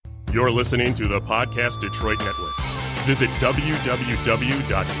You're listening to the Podcast Detroit Network. Visit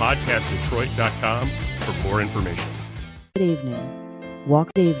www.podcastdetroit.com for more information. Good evening.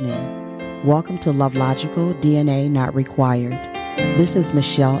 Welcome to Love Logical, DNA Not Required. This is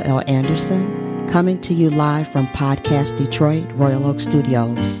Michelle L. Anderson, coming to you live from Podcast Detroit, Royal Oak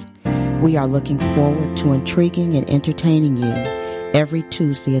Studios. We are looking forward to intriguing and entertaining you every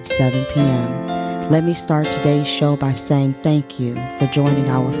Tuesday at 7 p.m. Let me start today's show by saying thank you for joining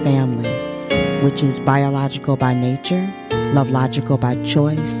our family, which is biological by nature, love logical by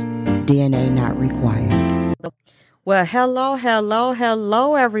choice, DNA not required. Well,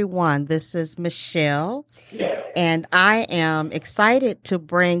 hello, everyone. This is Michelle, and I am excited to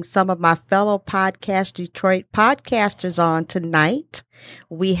bring some of my fellow Podcast Detroit podcasters on tonight.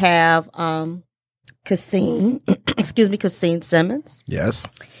 We have Cassine Simmons. Yes.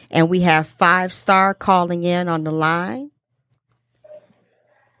 And we have 5 Star calling in on the line.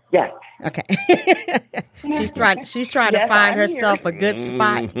 Yes. Okay. she's trying to find herself a good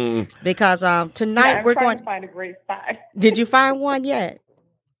spot because tonight we're going to find a great spot. Did you find one yet?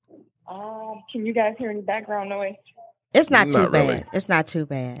 Can you guys hear any background noise? It's not too bad. Really. It's not too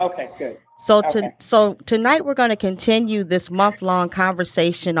bad. Okay, good. So tonight we're going to continue this month-long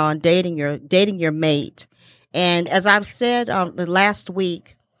conversation on dating your mate. And as I've said last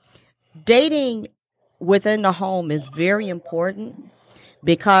week, dating within the home is very important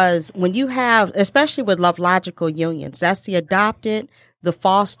because when you have, especially with love logical unions, that's the adopted, the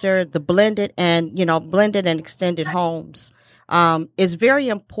foster, the blended and extended homes. It's very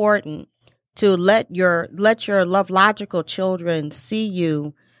important to let your love logical children see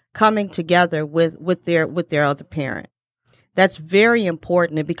you coming together with their other parent. That's very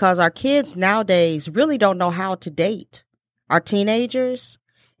important because our kids nowadays really don't know how to date. Our teenagers,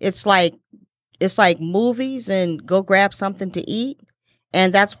 it's like movies and go grab something to eat,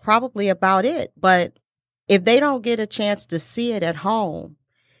 and that's probably about it. But if they don't get a chance to see it at home,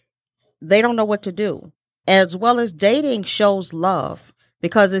 they don't know what to do. As well as dating shows love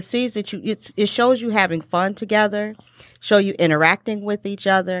because it sees that it shows you having fun together, show you interacting with each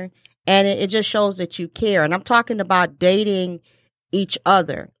other, and it just shows that you care. And I'm talking about dating each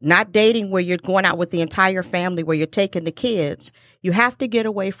other, not dating where you're going out with the entire family, where you're taking the kids. You have to get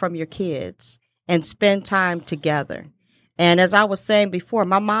away from your kids and spend time together. And as I was saying before,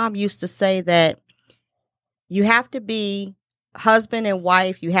 my mom used to say that you have to be husband and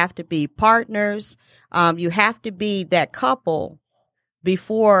wife. You have to be partners. You have to be that couple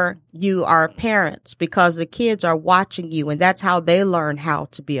before you are parents because the kids are watching you and that's how they learn how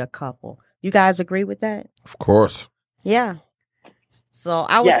to be a couple. You guys agree with that? Of course. Yeah. So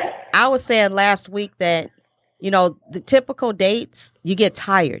I was saying last week that, the typical dates, you get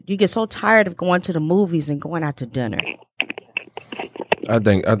tired. You get so tired of going to the movies and going out to dinner. I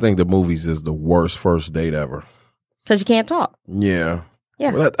think the movies is the worst first date ever. Because you can't talk. Yeah.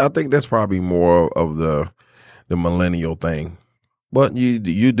 Yeah. Well, I think that's probably more of the millennial thing. But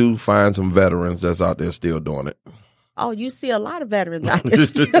you do find some veterans that's out there still doing it. Oh, you see a lot of veterans out there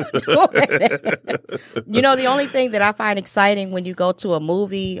still doing it. The only thing that I find exciting when you go to a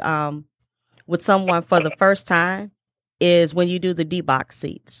movie with someone for the first time is when you do the D-box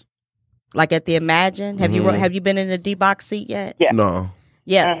seats. Like at the Imagine. Have you been in a D-box seat yet? Yeah. No.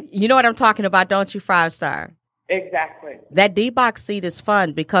 Yeah. You know what I'm talking about, don't you, 5 Star? Exactly. That D-box seat is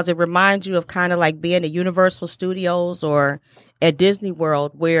fun because it reminds you of kind of like being at Universal Studios or at Disney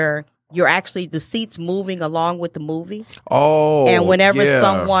World where you're actually the seats moving along with the movie. Oh, and whenever yeah.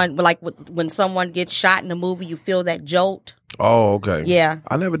 someone, like when someone gets shot in the movie, you feel that jolt. Oh, okay. Yeah.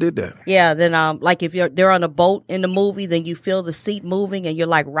 I never did that. Yeah. Then, like if they're on a boat in the movie, then you feel the seat moving and you're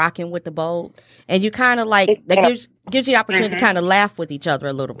like rocking with the boat. And you kind of like, that gives you the opportunity to kind of laugh with each other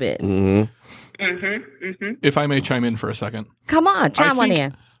a little bit. Mm-hmm. Mm-hmm. Mm-hmm. If I may chime in for a second. Come on, chime on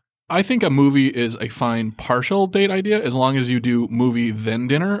in. I think a movie is a fine partial date idea as long as you do movie then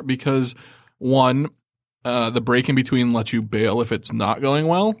dinner because, one, the break in between lets you bail if it's not going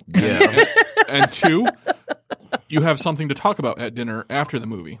well. Yeah. And 2, you have something to talk about at dinner after the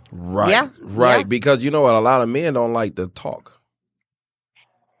movie. Right. Yeah. Right. Yeah. Because you know what? A lot of men don't like to talk.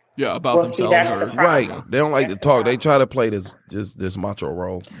 Yeah, about themselves. Right. They don't like to talk. They try to play this macho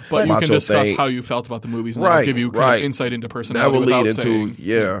role. But you macho can discuss thing. how you felt about the movies and Right, that'll give you kind right. of insight into That personality would lead without into,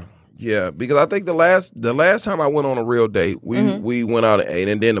 saying, yeah. Because I think the last time I went on a real date, we went out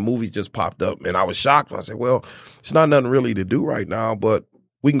and then the movie just popped up and I was shocked. I said, well, it's not nothing really to do right now, but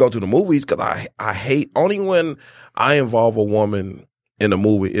we can go to the movies because I hate, only when I involve a woman in a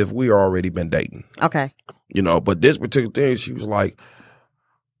movie if we already been dating. Okay. But this particular thing, she was like,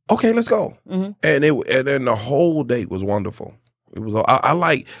 okay, let's go. Mm-hmm. And then the whole date was wonderful. It was. I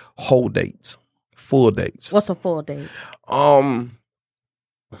like whole dates, full dates. What's a full date?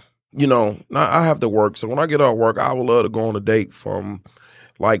 You know, now I have to work, so when I get off work, I would love to go on a date from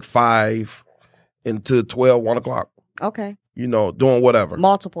like 5 into 12, 1 o'clock. Okay. You know, doing whatever.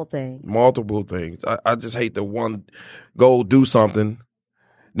 Multiple things. I just hate to go do something.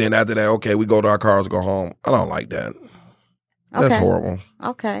 Then after that, okay, we go to our cars, go home. I don't like that. That's horrible.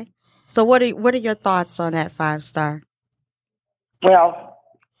 Okay. So what are your thoughts on that 5-star? Well,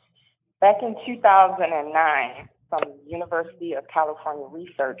 back in 2009, some University of California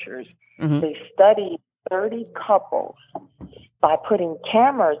researchers, they studied 30 couples by putting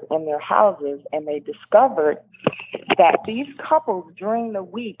cameras in their houses, and they discovered that these couples during the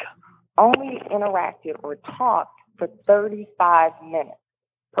week only interacted or talked for 35 minutes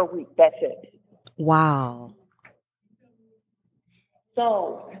per week. That's it. Wow.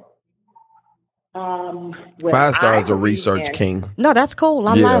 So, 5 stars a research king. No, that's cool.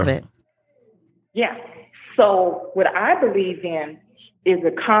 I love it. Yeah. So what I believe in is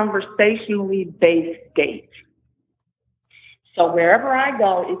a conversationally based date. So wherever I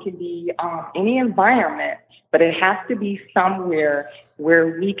go, it can be any environment, but it has to be somewhere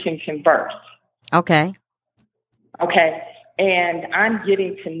where we can converse. Okay. Okay. And I'm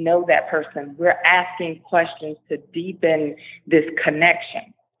getting to know that person. We're asking questions to deepen this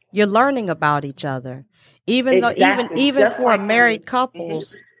connection. You're learning about each other. Even for married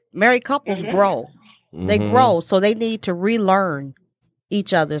couples, married couples grow. They grow, so they need to relearn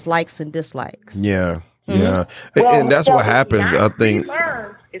each other's likes and dislikes. Yeah. Yeah. And that's what happens, I think.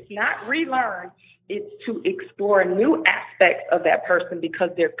 It's not relearn. It's to explore new aspects of that person because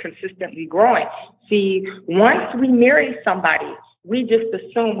they're consistently growing. See, once we marry somebody, we just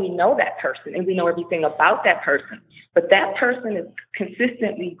assume we know that person and we know everything about that person. But that person is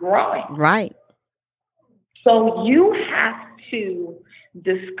consistently growing. Right. So you have to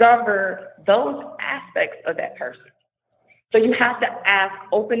discover those aspects of that person. So you have to ask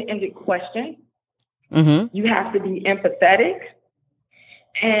open-ended questions. You have to be empathetic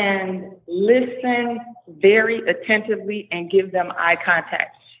and listen very attentively and give them eye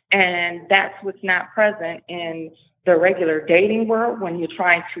contact. And that's what's not present in the regular dating world when you're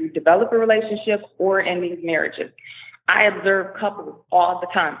trying to develop a relationship or in these marriages. I observe couples all the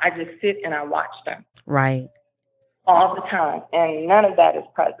time. I just sit and I watch them. Right. All the time. And none of that is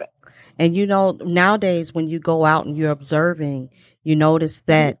present. And you know, nowadays when you go out and you're observing, you notice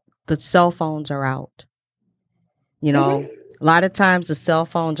that the cell phones are out. You know, a lot of times the cell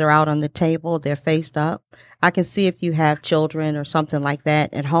phones are out on the table. They're faced up. I can see if you have children or something like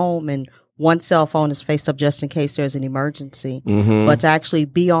that at home and one cell phone is faced up just in case there's an emergency. But to actually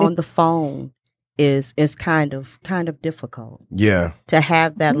be on the phone is kind of difficult. Yeah. To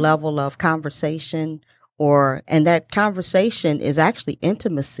have that level of conversation and that conversation is actually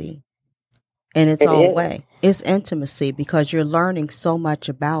intimacy in its own way. It's intimacy because you're learning so much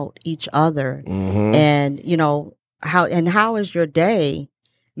about each other and, you know, how is your day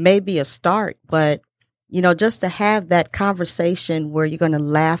may be a start, but you know, just to have that conversation where you're going to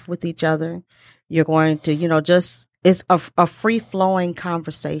laugh with each other, you're going to, you know, it's a free flowing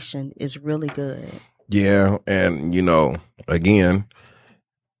conversation is really good. Yeah. And, you know, again,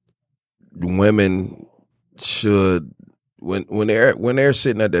 women should, when they're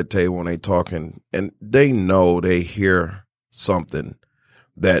sitting at that table and they talking and they know they hear something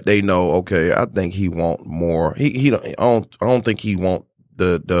that they know, okay, I think he want more. I don't think he want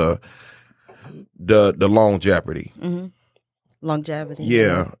the longevity. Longevity.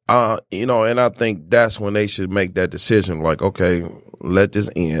 Yeah. You know, and I think that's when they should make that decision. Like, okay, let this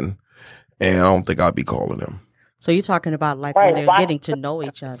end. And I don't think I'll be calling them. So you're talking about like when they're getting to know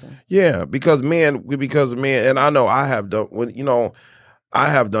each other. Yeah, because men, and I know I have done,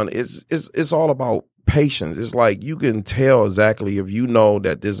 it's all about patience. It's like you can tell exactly if you know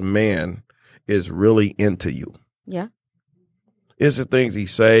that this man is really into you. Yeah. It's the things he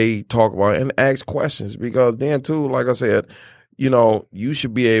say, talk about, and ask questions. Because then too, like I said, you know, you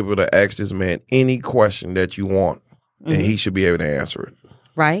should be able to ask this man any question that you want, and he should be able to answer it.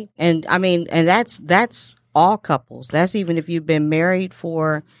 Right. And I mean, and that's all couples. That's even if you've been married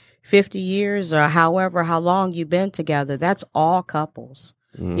for 50 years or how long you've been together. That's all couples.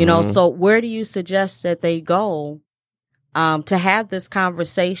 You know, so where do you suggest that they go to have this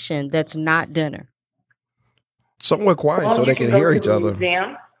conversation that's not dinner? Somewhere quiet so they can hear each other.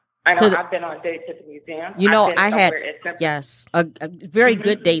 Museum. I know I've been on dates at the museum. You know, I had a very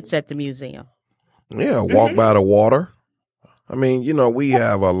good dates at the museum. Yeah, walk by the water. I mean, you know, we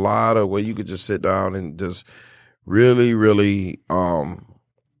have a lot of where you could just sit down and just really, really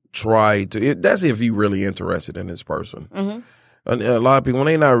try to. That's if you're really interested in this person. a lot of people, when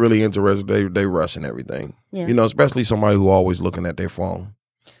they're not really interested, they rushing everything. Yeah. You know, especially somebody who always looking at their phone.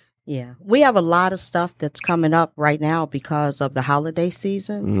 Yeah. We have a lot of stuff that's coming up right now because of the holiday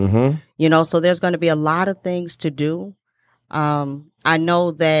season. Mm-hmm. You know, so there's going to be a lot of things to do. I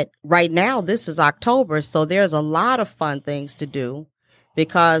know that right now this is October, so there's a lot of fun things to do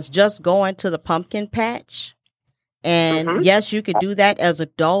because just going to the pumpkin patch, and yes, you could do that as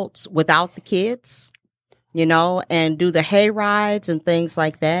adults without the kids, you know, and do the hay rides and things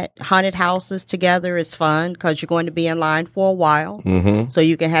like that. Haunted houses together is fun because you're going to be in line for a while, so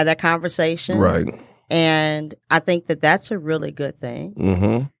you can have that conversation. Right. And I think that that's a really good thing.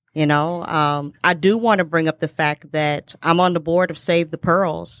 Mm-hmm. You know, I do want to bring up the fact that I'm on the board of Save the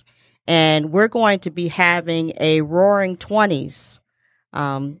Pearls, and we're going to be having a Roaring 20s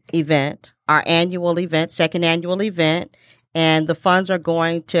event, our annual event, second annual event, and the funds are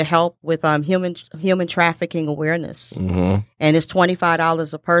going to help with human trafficking awareness. And it's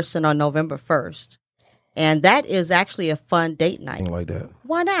 $25 a person on November 1st. And that is actually a fun date night. I like that.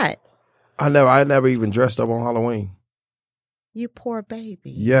 Why not? I never even dressed up on Halloween. You poor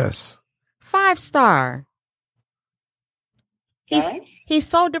baby. Yes. 5-star. Right? He's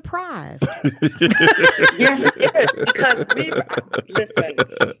so deprived. Yes, because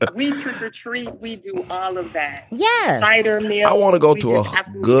we trick or treat, we do all of that. Yes. Cider meal. I want to go we to do a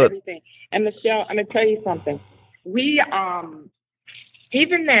absolutely good. everything. And Michelle, I'm gonna tell you something. We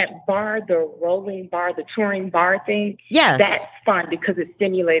even that bar, the rolling bar, the touring bar thing. Yes. That's fun because it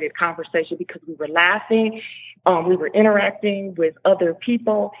stimulated conversation because we were laughing, we were interacting with other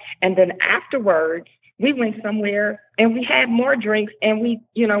people, and then afterwards we went somewhere and we had more drinks and we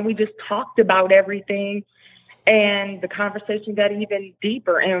just talked about everything, and the conversation got even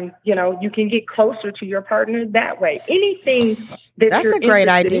deeper, and you can get closer to your partner that way. Anything that's you're a great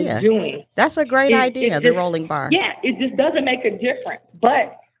interested idea. in doing, that's a great idea. the The rolling bar. Yeah, it just doesn't make a difference.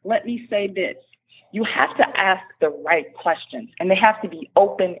 But let me say this: you have to ask the right questions, and they have to be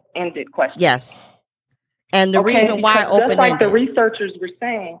open-ended questions. Yes. And the reason why because just like the open-ended. researchers were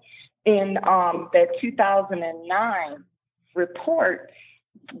saying in that 2009 report,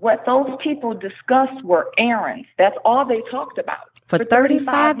 what those people discussed were errands. That's all they talked about. For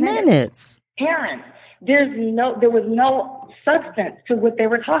 35 minutes. Errands. There was no substance to what they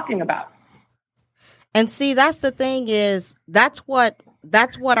were talking about. And see, that's the thing is, that's what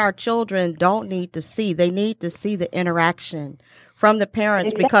our children don't need to see. They need to see the interaction from the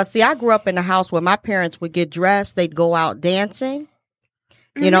parents. Exactly. Because, see, I grew up in a house where my parents would get dressed. They'd go out dancing.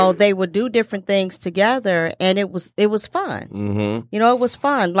 They would do different things together, and it was fun. It was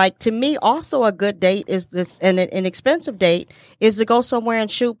fun. Like, to me, also a good date is this, and an expensive date is to go somewhere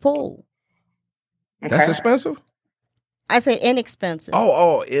and shoot pool. That's expensive? I say inexpensive.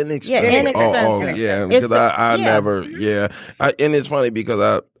 Oh, inexpensive. Yeah, inexpensive. Oh, yeah. It's Because I never, and it's funny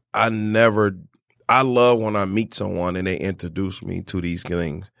because I love when I meet someone and they introduce me to these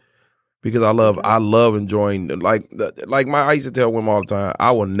things. Because I love enjoying, like I used to tell women all the time, I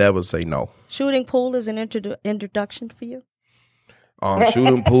will never say no. Shooting pool is an introduction for you?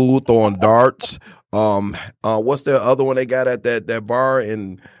 Shooting pool, throwing darts. What's the other one they got at that bar?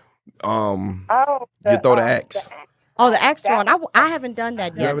 And you throw the axe. Oh, the axe throwing. I haven't done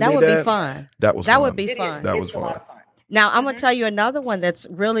that yet. That would be fun. That was that fun. would be fun. That was fun. Now, I'm going to tell you another one that's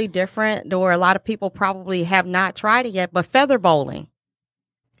really different, or a lot of people probably have not tried it yet, but feather bowling.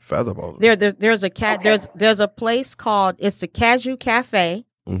 Feather bowling. There's a place called, it's the Cashew Cafe.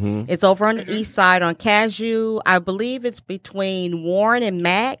 It's over on the east side on Cashew. I believe it's between Warren and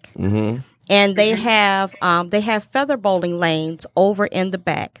Mack. And they have feather bowling lanes over in the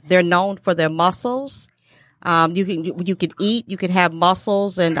back. They're known for their mussels. You could eat, you could have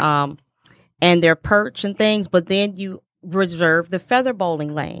mussels and their perch and things, but then you reserve the feather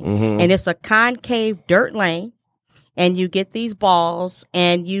bowling lane, and it's a concave dirt lane. And you get these balls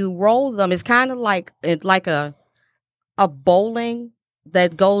and you roll them. It's kind of like a bowling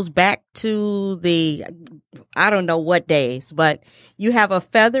that goes back to I don't know what days, but you have a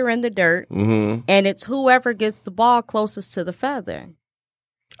feather in the dirt, and it's whoever gets the ball closest to the feather.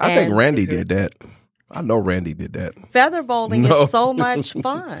 I think Randy did that. I know Randy did that. Feather bowling is so much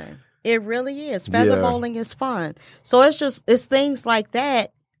fun. It really is. Feather bowling is fun. So it's things like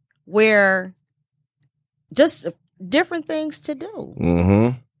that where just different things to do.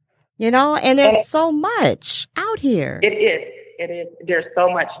 And there's so much out here. It is. There's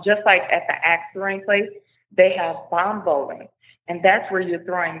so much. Just like at the axe throwing place, they have bomb bowling, and that's where you're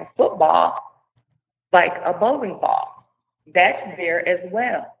throwing a football like a bowling ball. That's there as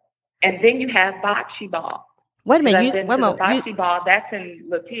well. And then you have bocce ball. Wait a minute. Bocce ball, that's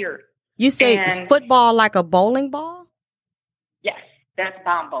in Lapeer. You say football like a bowling ball? That's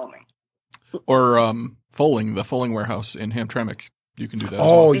bomb bowling. Or Foaling, the Foaling Warehouse in Hamtramck. You can do that.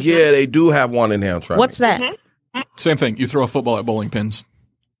 Oh, as well. yeah, they do have one in Hamtramck. What's that? Same thing. You throw a football at bowling pins.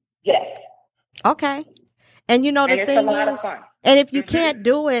 Yes. Okay. And you know, And the it's a thing lot of is, fun. and if you can't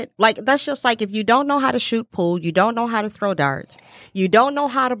do it, like, that's just like if you don't know how to shoot pool, you don't know how to throw darts, you don't know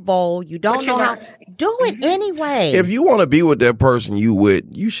how to bowl, you don't know how, do it anyway. If you want to be with that person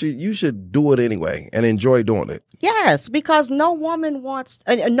you should do it anyway and enjoy doing it. Yes, because no woman wants,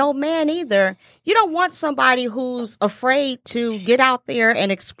 no man either. You don't want somebody who's afraid to get out there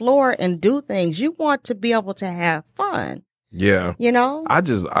and explore and do things. You want to be able to have fun, Yeah. you know?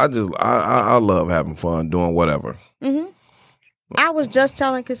 I love having fun doing whatever. hmm I was just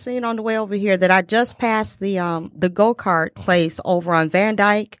telling Cassine on the way over here that I just passed the go-kart place over on Van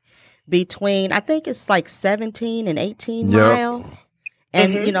Dyke between, I think it's like 17 and 18 Yep. mile.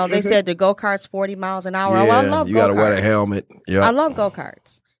 And, you know, they said the go-kart's 40 miles an hour. Yeah, Oh, I love you got to go-karts. wear the helmet. Yeah. I love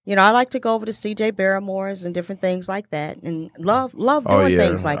go-karts. You know, I like to go over to CJ Barrymore's and different things like that, and love doing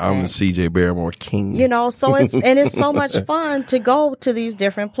things like I'm that. the CJ Barrymore king. You know, so it's so much fun to go to these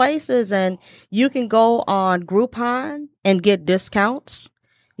different places, and you can go on Groupon and get discounts,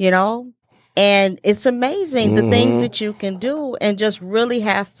 you know, and it's amazing the things that you can do and just really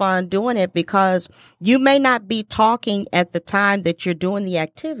have fun doing it, because you may not be talking at the time that you're doing the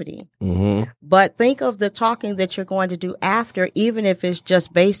activity, but think of the talking that you're going to do after, even if it's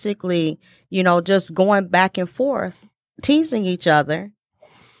just basically, you know, just going back and forth, teasing each other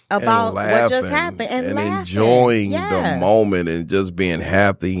about and what just laughing happened and laughing. enjoying the Yes. moment and just being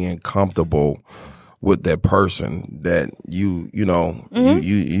happy and comfortable with that person that you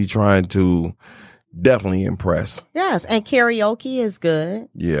trying to definitely impress. Yes, and karaoke is good,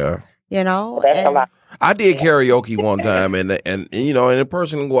 Yeah. you know. That's a and- lot. I did karaoke one time and you know, and the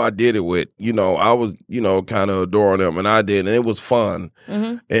person who I did it with, you know, I was, you know, kind of adoring them, and I did, and it was fun.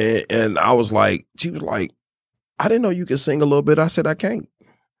 Mhm. And I was like, she was like, I didn't know you could sing a little bit. I said, I can't.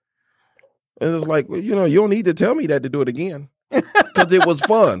 And it's like, well, you know, you don't need to tell me that to do it again, because it was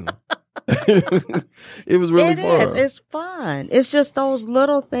fun. It was really It fun. is. It's fun. It's just those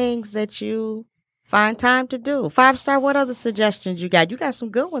little things that you find time to do. 5-star, what other suggestions you got? You got some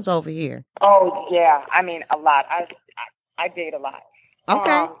good ones over here. Oh yeah, I mean a lot. I date a lot.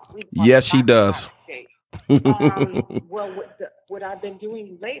 Okay. Yes, she does. Well, what I've been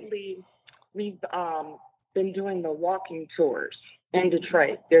doing lately, we've been doing the walking tours in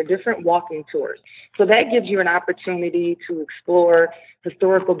Detroit. There are different walking tours. So that gives you an opportunity to explore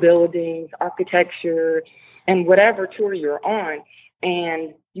historical buildings, architecture, and whatever tour you're on.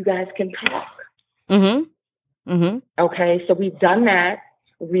 And you guys can talk. Mm-hmm. Mm-hmm. Okay, so we've done that.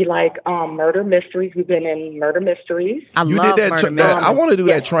 We like murder mysteries. We've been in murder mysteries. I You love did that. murder mysteries. I want to do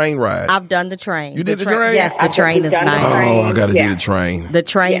Yeah. that train ride. I've done the train. You did the train? Yes, the I think train we've is done the nice. train. Oh, I got to Yeah. do the train. The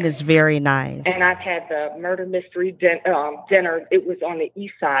train Yeah. is very nice. And I've had the murder mystery dinner. It was on the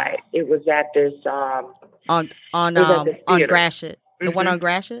east side. It was at this. on It was at the theater. Gratiot. The one Mhm. on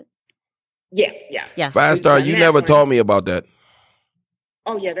Gratiot? Yeah. Yes. 5-star, We've you done never that told one. me about that.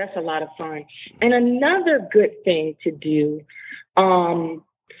 Oh yeah, that's a lot of fun. And another good thing to do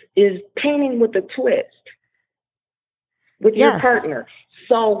is painting with a twist with your Yes. partner.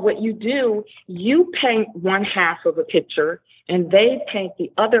 So what you do, you paint one half of a picture and they paint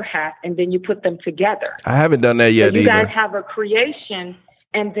the other half, and then you put them together. I haven't done that So yet you guys either. have a creation,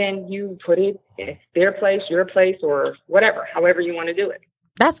 and then you put it in their place, your place, or whatever, however you want to do it.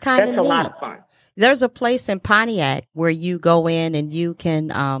 That's kind That's of a neat. lot of fun. There's a place in Pontiac where you go in and you can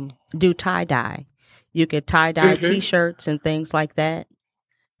do tie-dye. You could tie-dye Mhm. T-shirts and things like that.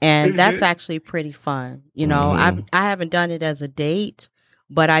 And that's actually pretty fun. You know, I haven't done it as a date,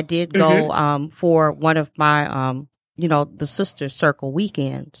 but I did go for one of my, you know, the Sister Circle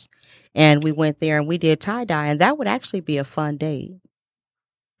weekends. And we went there and we did tie-dye. And that would actually be a fun date.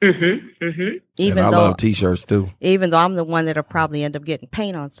 Mm-hmm. Mm-hmm. And Even I though love T-shirts too. even though I'm the one that'll probably end up getting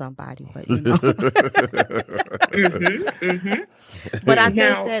paint on somebody, but you know. Mm-hmm. Mm-hmm. But I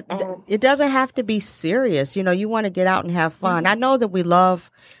Now, think that it doesn't have to be serious. You know, you want to get out and have fun. I know that we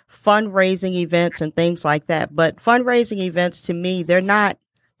love fundraising events and things like that, but fundraising events to me,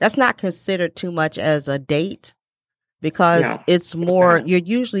 that's not considered too much as a date, because No. it's more, you're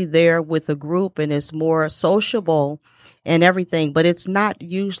usually there with a group and it's more sociable and everything, but it's not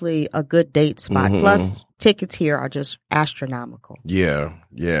usually a good date spot. Plus, tickets here are just astronomical. Yeah.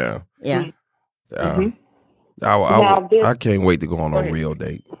 Yeah. Mhm. I can't wait to go on Go a ahead. real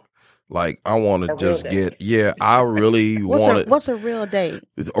date. Like, I want to A real just date. I really want What's a real date?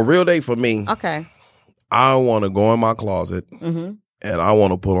 a real date for me. Okay. I want to go in my closet Mm-hmm. and I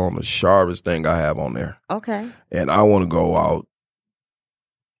want to put on the sharpest thing I have on there. Okay. And I want to go out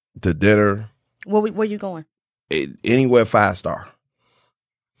to dinner. Where you going? Anywhere 5-star.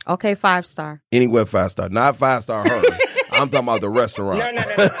 Okay, 5-star. Anywhere 5-star. Not 5-star her. I'm talking about the restaurant. No.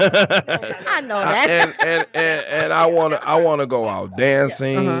 I know that. and I wanna go out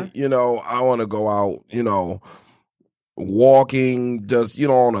dancing. I wanna go out, walking, just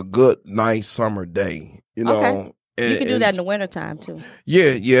on a good, nice summer day. Okay. You can do that in the wintertime too.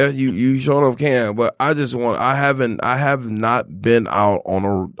 Yeah, you sort of can. But I have not been out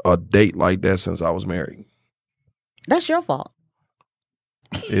on a date like that since I was married. That's your fault.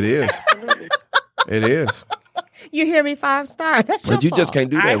 It is. It is. You hear me, 5-star. That's your But you fault. just can't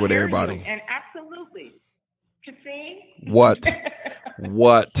do that I with hear everybody. you, and absolutely. Christine? What?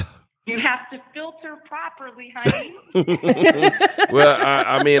 You have to filter properly, honey. Well,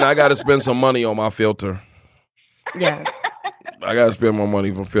 I got to spend some money on my filter. Yes. I got to spend my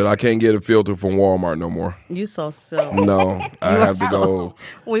money for filter. I can't get a filter from Walmart no more. You so silly. No, I have to go.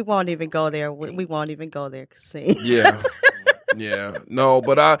 We won't even go there. We won't even go there, Cassie. Yeah. Yeah. No,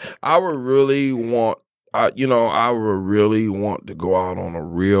 but I would really want, I would really want to go out on a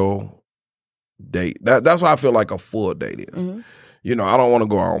real date. That's what I feel like a full date is. Mm-hmm. I don't want to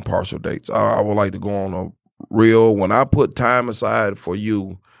go out on partial dates. I would like to go on a real, when I put time aside for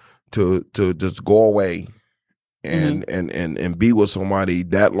you to just go away and be with somebody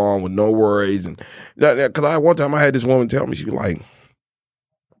that long with no worries. And because one time I had this woman tell me,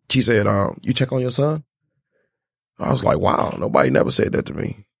 she said, you check on your son? I was like, wow, nobody never said that to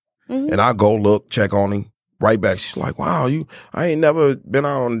me. Mm-hmm. And I go look, check on him, right back. She's like, wow, I ain't never been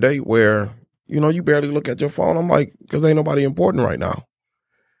out on a date where, you barely look at your phone. I'm like, because ain't nobody important right now.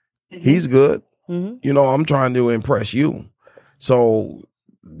 Mm-hmm. He's good. Mm-hmm. I'm trying to impress you. So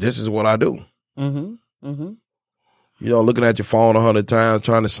this is what I do. Mm-hmm. Mm-hmm. Looking at your phone 100 times,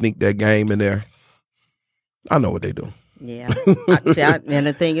 trying to sneak that game in there. I know what they do. Yeah. And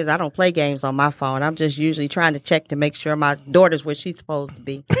the thing is, I don't play games on my phone. I'm just usually trying to check to make sure my daughter's where she's supposed to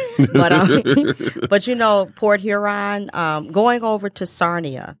be. But Port Huron, going over to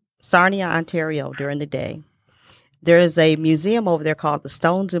Sarnia, Ontario during the day, there is a museum over there called the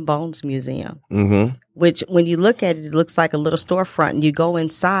Stones and Bones Museum, mm-hmm. which when you look at it, it looks like a little storefront, and you go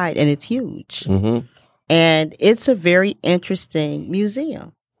inside and it's huge. Mm-hmm. And it's a very interesting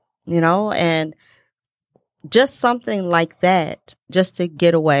museum, and just something like that, just to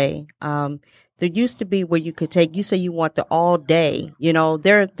get away. There used to be where you could take, you say you want the all day,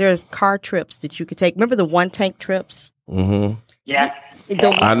 there's car trips that you could take. Remember the one tank trips? Mm-hmm. Yeah.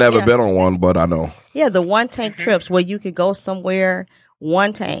 I never been on one, but I know. Yeah, the one tank trips where you could go somewhere,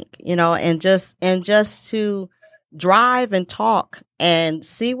 one tank, and just to drive and talk and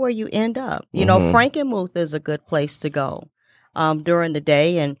see where you end up. Frankenmuth is a good place to go during the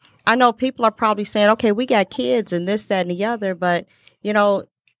day. And I know people are probably saying, okay, we got kids and this, that, and the other, but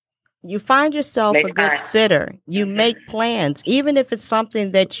you find yourself a good sitter. You make plans, even if it's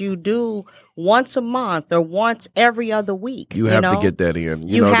something that you do once a month or once every other week. You have to get that in.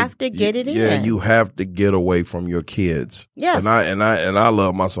 You have to get it in. Yeah, you have to get away from your kids. Yes. And I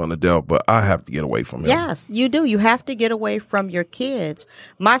love my son to death, but I have to get away from him. Yes, you do. You have to get away from your kids.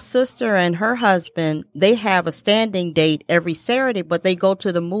 My sister and her husband, they have a standing date every Saturday, but they go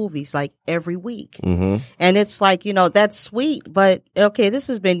to the movies like every week. Mm-hmm. And it's like, that's sweet, but okay, this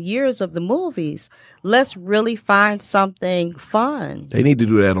has been years of the movies. Let's really find something fun. They need to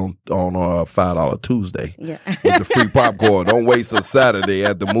do that on $5 Tuesday. Yeah. With the free popcorn. Don't waste a Saturday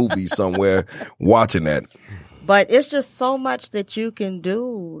at the movies somewhere watching that. But it's just so much that you can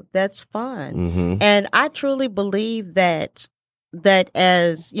do that's fun. Mm-hmm. And I truly believe that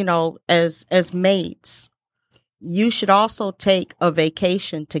as, as mates, you should also take a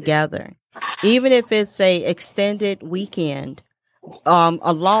vacation together. Even if it's a extended weekend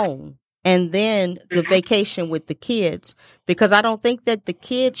alone. And then the vacation with the kids, because I don't think that the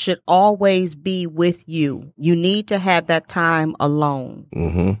kids should always be with you. You need to have that time alone,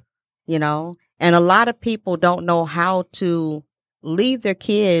 mm-hmm. And a lot of people don't know how to leave their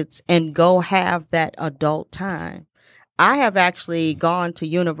kids and go have that adult time. I have actually gone to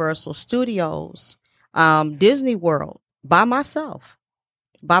Universal Studios, Disney World by myself,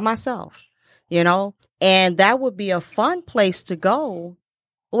 and that would be a fun place to go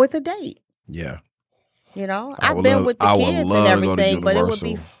with a date. Yeah. I've been with the kids and everything, but it would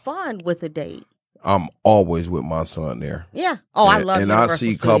be fun with a date. I'm always with my son there. Yeah. Oh, I love Universal I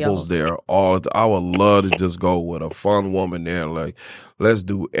see Studios. couples there I would love to just go with a fun woman there. Like, let's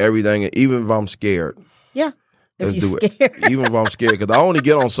do everything, even if I'm scared. Yeah. Let's do it. Even if I'm scared, because I only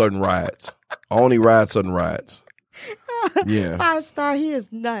get on certain rides. I only ride certain rides. Yeah. 5-star, he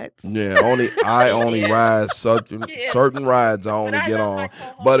is nuts. Yeah, I only ride certain rides I only get on.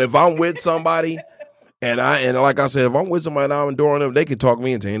 But if I'm with somebody and like I said, if I'm with somebody and I'm enduring them, they can talk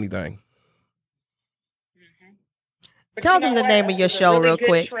me into anything. Tell them the name of your show real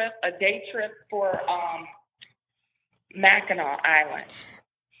quick. A day trip for Mackinac Island,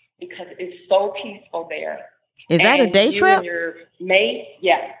 because it's so peaceful there. Is that a day trip? And your mate,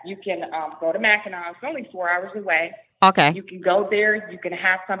 you can go to Mackinac. It's only 4 hours away. Okay. You can go there. You can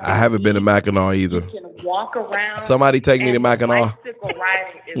have something. I haven't been to Mackinac either. You can walk around. Somebody take me to Mackinac. Bicycle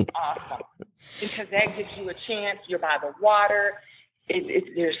riding is awesome because that gives you a chance. You're by the water.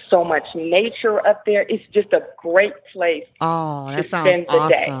 There's so much nature up there. It's just a great place. Oh, that sounds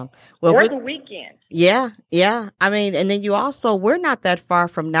awesome. Well, for the weekend. Yeah. I mean, and then we're not that far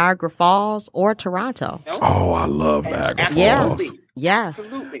from Niagara Falls or Toronto. Nope. Oh, I love Niagara Falls. Yeah. Yes.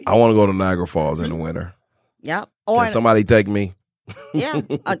 Absolutely. I want to go to Niagara Falls in the winter. Yep. Can somebody take me? Yeah.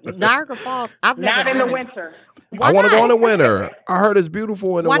 Niagara Falls. I've never not in the winter. I want to go in the winter. I heard it's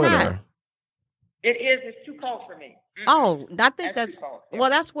beautiful in the winter. Not? It is. It's too cold for me. Oh, I think that's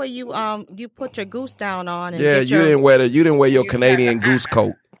that's where you put your goose down on. And you didn't wear your Canadian goose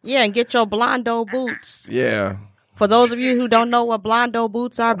coat. Yeah, and get your Blondo boots. Yeah. For those of you who don't know what Blondo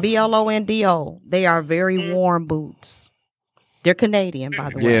boots are, Blondo, they are very warm boots. They're Canadian, by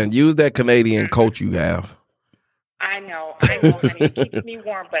the way. Yeah, and use that Canadian coat you have. I know, honey. It keeps me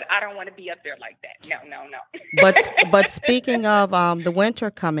warm, but I don't want to be up there like that. No. But speaking of the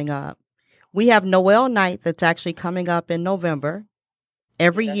winter coming up, we have Noel Night that's actually coming up in November.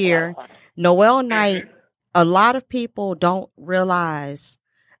 Every year, Noel Night, a lot of people don't realize.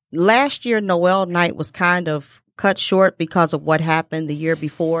 Last year, Noel Night was kind of cut short because of what happened the year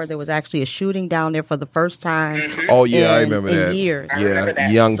before. There was actually a shooting down there for the first time. Oh, yeah, I remember that. In years. Yeah,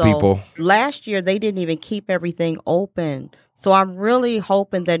 young people. Last year, they didn't even keep everything open. So I'm really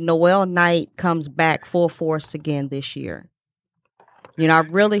hoping that Noel Night comes back full force again this year. I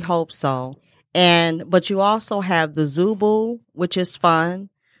really hope so. But you also have the Zubu, which is fun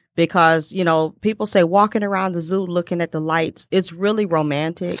because, people say walking around the zoo looking at the lights, it's really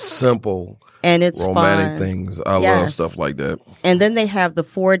romantic. Simple. And it's romantic fun. Things. I love stuff like that. And then they have the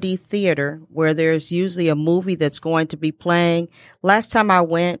 4D theater where there's usually a movie that's going to be playing. Last time I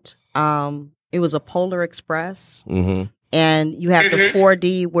went, it was a Polar Express. Mm-hmm. And you have the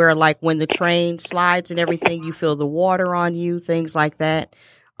 4D where like when the train slides and everything, you feel the water on you, things like that.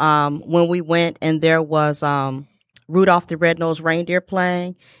 When we went and there was Rudolph the Red-Nosed Reindeer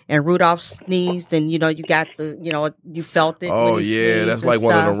playing and Rudolph sneezed and, you got you felt it. Oh, when he yeah. That's like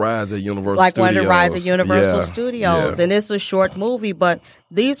one of the rides at Universal Studios. One of the rides at Universal Studios. Yeah. And it's a short movie, but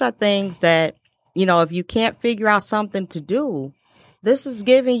these are things that, if you can't figure out something to do, this is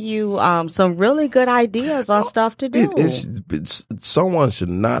giving you some really good ideas on stuff to do. Someone should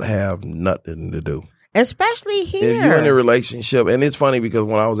not have nothing to do. Especially here. If you're in a relationship, and it's funny because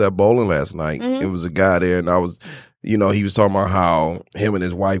when I was at bowling last night, it was a guy there, and I was, he was talking about how him and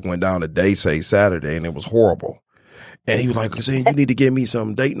his wife went down to Daysay Saturday, and it was horrible. And he was like, saying, you need to give me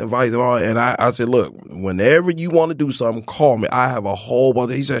some dating advice. And I said, look, whenever you want to do something, call me. I have a whole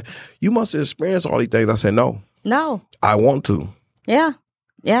bunch. He said, you must have experienced all these things. I said, no. I want to. Yeah.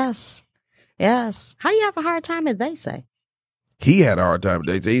 Yes. How do you have a hard time at Daysay? He had a hard time at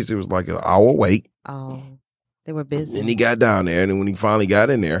Daysay. It was like an hour wait. Oh, they were busy. And he got down there, and when he finally got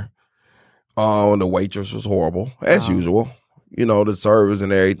in there, the waitress was horrible, as usual. The service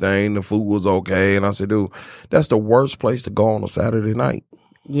and everything, the food was okay. And I said, dude, that's the worst place to go on a Saturday night.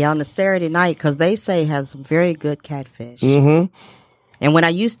 Yeah, on a Saturday night, because they say has some very good catfish. Mm-hmm. And when I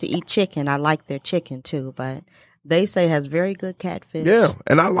used to eat chicken, I liked their chicken too, but they say has very good catfish. Yeah,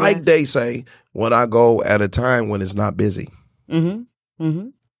 and I like they say when I go at a time when it's not busy. Mm-hmm. Mm-hmm.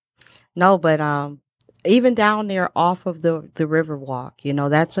 No, but even down there off of the Riverwalk,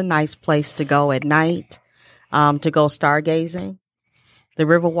 that's a nice place to go at night, to go stargazing. The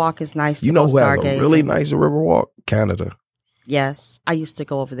Riverwalk is nice to go stargazing. You know who has a really nice Riverwalk? Canada. Yes. I used to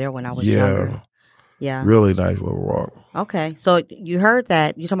go over there when I was younger. Yeah. Really nice Riverwalk. Okay. So you heard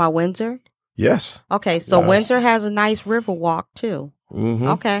that. You talking about Windsor? Yes. Okay. So Windsor has a nice Riverwalk too. Mm-hmm.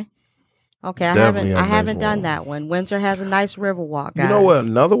 Okay. Okay, I haven't done that one. Windsor has a nice river walk, guys. You know what?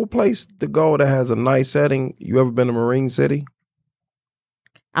 Another place to go that has a nice setting. You ever been to Marine City?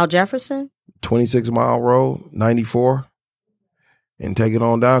 Al Jefferson? 26 Mile Road, 94. And take it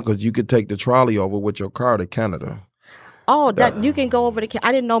on down because you could take the trolley over with your car to Canada. Oh, that you can go over to.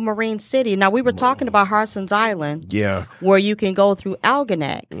 I didn't know Marine City. Now we were talking about Harson's Island, yeah, where you can go through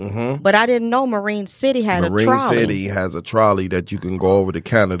Algonac. Mm-hmm. But I didn't know Marine City had a trolley. Marine City has a trolley that you can go over to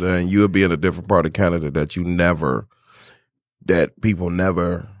Canada, and you'll be in a different part of Canada that you never that people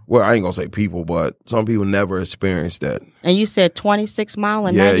never. Well, I ain't gonna say people, but some people never experience that. And you said 26 Mile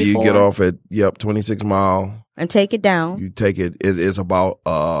and Yeah, 94? you get off at 26 Mile. And take it down. You take it. It's about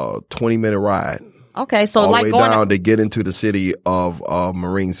a 20-minute ride. Okay, so all like the way going down to get into the city of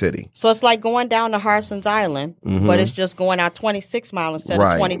Marine City. So it's like going down to Harson's Island, but it's just going out 26 Mile instead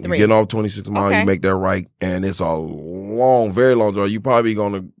of 23. You get off 26 Mile, Okay. you make that right, and it's a long, very long drive. You're probably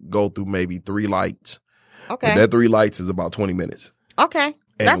going to go through maybe 3 lights. Okay. And that 3 lights is about 20 minutes. Okay.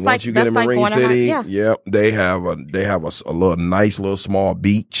 And That's once like you get in that's like Marine going to City, yeah. they have a little nice little small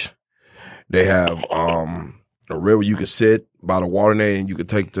beach. They have a river you can sit by the water there, and you can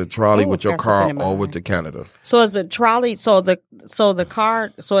take the trolley with your that's car in my over mind. to Canada. So is the trolley? So the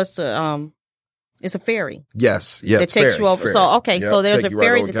car? So it's a ferry. Yes, That takes you over. ferry. So okay, Yep, so there's take a you right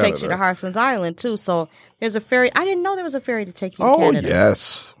ferry over that takes you to Canada. Harson's Island too. So there's a ferry. I didn't know there was a ferry to take you to Oh Canada.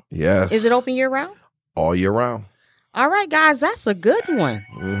 yes. Is it open year round? All year round? All right, guys, that's a good one.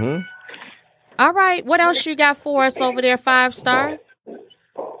 Mm-hmm. All right, what else you got for us over there, 5-star?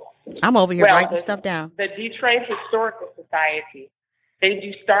 I'm over here writing stuff down. The Detroit Historical Society, they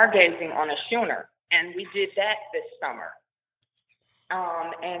do stargazing on a schooner, and we did that this summer.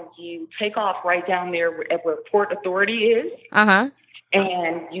 And you take off right down there where Port Authority is, and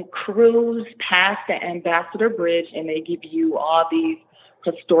you cruise past the Ambassador Bridge, and they give you all these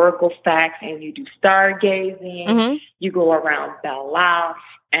historical facts, and you do stargazing. Mm-hmm. You go around Belle Isle,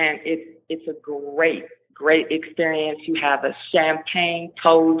 and it's a great experience. You have a champagne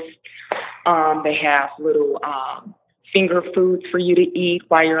toast. They have little finger foods for you to eat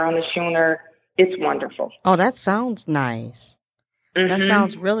while you're on the schooner. It's wonderful. Oh, that sounds nice. That Mhm.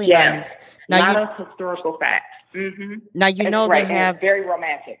 sounds really Yeah. nice. A lot of historical facts. Mm-hmm. Now you know they have. Very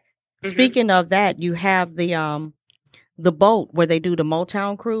romantic. Mhm. Speaking of that, you have the boat where they do the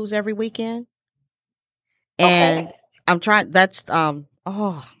Motown cruise every weekend, and Okay. I'm trying. That's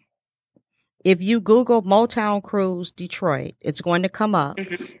if you Google Motown Cruise Detroit, it's going to come up.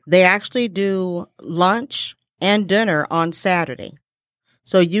 Mhm. They actually do lunch and dinner on Saturday.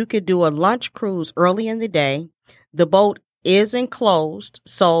 So you could do a lunch cruise early in the day. The boat is enclosed.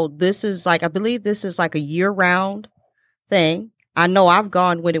 So this is I believe this is like a year-round thing. I know I've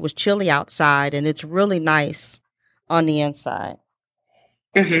gone when it was chilly outside, and it's really nice on the inside.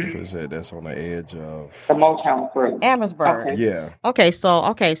 Mhm. If it said that's on the edge of The Motown cruise. Amherstburg. Okay. yeah. Okay, so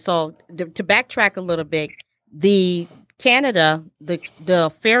to backtrack a little bit, the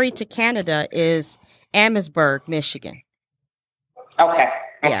ferry to Canada is Amherstburg, Michigan. Okay.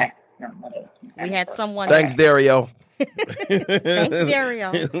 Yeah. Okay. We had someone. Thanks, Dario. Thanks,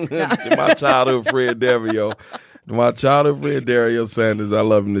 Dario. To my childhood friend Dario. My childhood friend Dario Sanders. I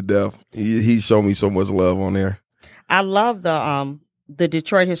love him to death. He showed me so much love on there. I love the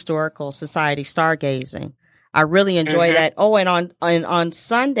Detroit Historical Society stargazing. I really enjoy that. Oh, and on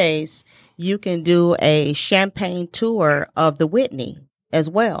Sundays you can do a champagne tour of the Whitney as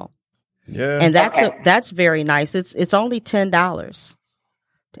well. Yeah. And that's very nice. It's only $10.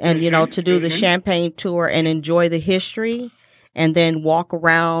 And to do the champagne tour and enjoy the history and then walk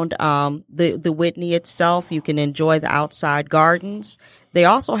around the Whitney itself. You can enjoy the outside gardens. They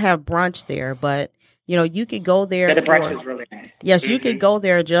also have brunch there, but you could go there. Yeah, the brunch is really nice. Yes, you could go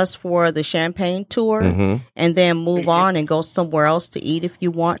there just for the champagne tour and then move on and go somewhere else to eat if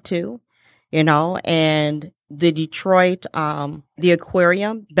you want to, and the Detroit, the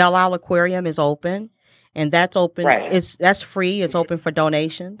aquarium, Belle Isle Aquarium is open, and that's open. Right. That's free. It's open for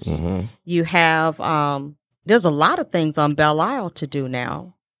donations. You have, there's a lot of things on Belle Isle to do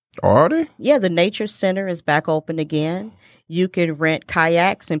now. Are they? Yeah, the Nature Center is back open again. You can rent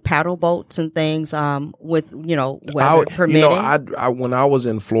kayaks and paddle boats and things with, weather permitting. I when I was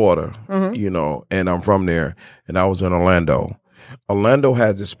in Florida, and I'm from there, and I was in Orlando. Orlando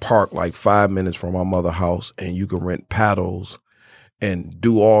had this park like 5 minutes from my mother's house, and you can rent paddles and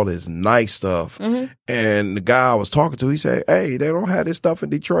do all this nice stuff. And the guy I was talking to, he said, "Hey, they don't have this stuff in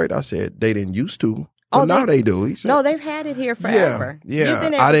Detroit." I said, "They didn't used to." But now they do. He said, no, they've had it here forever.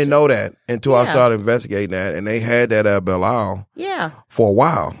 Yeah. I didn't know that until I started investigating that, and they had that at Belle Isle for a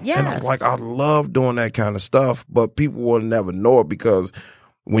while. Yes. And I was like, I love doing that kind of stuff, but people will never know it because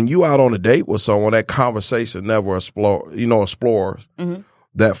when you out on a date with someone, that conversation never explores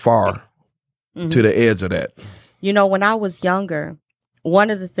that far to the edge of that. When I was younger,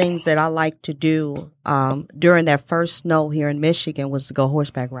 one of the things that I liked to do during that first snow here in Michigan was to go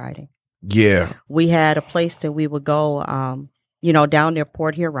horseback riding. Yeah. We had a place that we would go, down near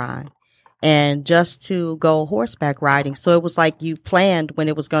Port Huron and just to go horseback riding. So it was like you planned when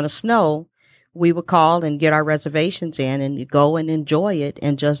it was going to snow, we would call and get our reservations in and go and enjoy it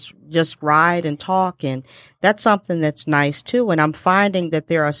and just ride and talk. And that's something that's nice too. And I'm finding that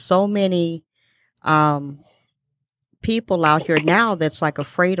there are so many, people out here now that's like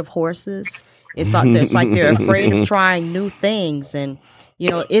afraid of horses. It's like they're afraid of trying new things. And,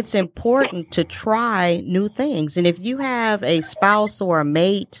 it's important to try new things. And if you have a spouse or a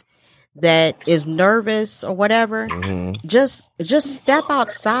mate that is nervous or whatever, just step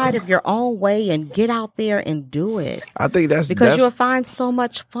outside of your own way and get out there and do it. I think because you'll find so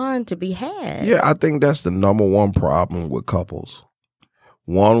much fun to be had. Yeah, I think that's the number one problem with couples.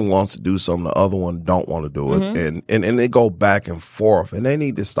 One wants to do something, the other one don't want to do it, and they go back and forth, and they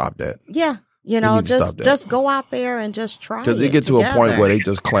need to stop that. Yeah, just go out there and just try. Because they get to a point where they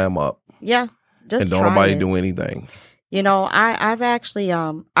just clam up. Yeah, just and don't nobody do anything. I've actually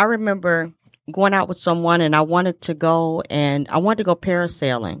I remember going out with someone, and I wanted to go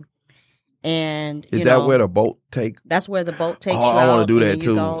parasailing. And is that where the boat takes? That's where the boat takes. Oh, I want to do that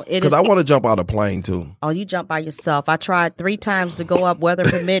too. Because I want to jump out of a plane too. Oh, you jump by yourself. I tried 3 times to go up, weather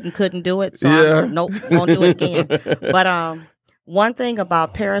permit, and couldn't do it. So nope, won't do it again. But one thing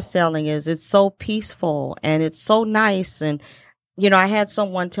about parasailing is it's so peaceful and it's so nice. And I had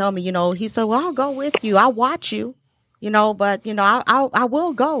someone tell me, he said, "Well, I'll go with you. I'll watch you." But I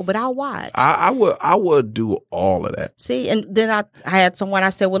will go, but I'll watch. I would do all of that. See, and then I had someone.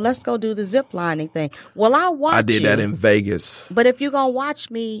 I said, "Well, let's go do the zip lining thing." Well, I'll watch. I did that in Vegas. But if you're gonna watch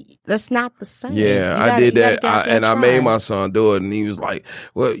me, that's not the same. Yeah, I did that, and I made my son do it, and he was like,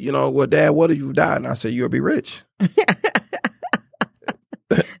 "Well, Dad, what if you die?" And I said, "You'll be rich."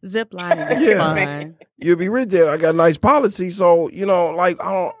 Zip lining is fun. You'll be rich. There, I got a nice policy, so I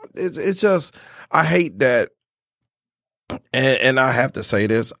don't. It's just I hate that. And I have to say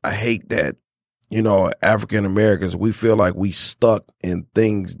this, I hate that, African Americans, we feel like we stuck in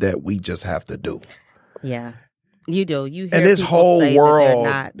things that we just have to do. Yeah, you do. You hear and this whole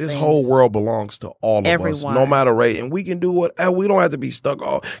world belongs to all of us, no matter race. And we can do what we don't have to be stuck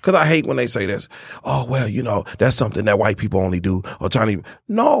all. Because I hate when they say this. Oh well, that's something that white people only do or Chinese.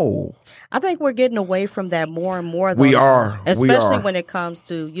 No, I think we're getting away from that more and more. Though, we are, especially when it comes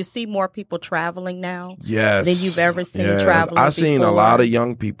to you see more people traveling now. Yes, than you've ever seen traveling. I've seen a lot of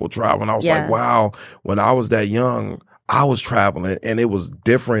young people traveling. I was like, wow. When I was that young, I was traveling, and it was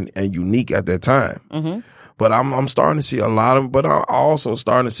different and unique at that time. Mm-hmm. But I'm starting to see a lot of, but I'm also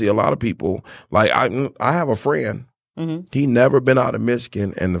starting to see a lot of people. Like I have a friend. Mm-hmm. He never been out of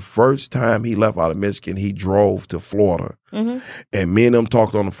Michigan, and the first time he left out of Michigan, he drove to Florida. Mm-hmm. And me and him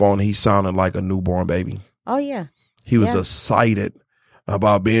talked on the phone. He sounded like a newborn baby. Oh yeah, he was excited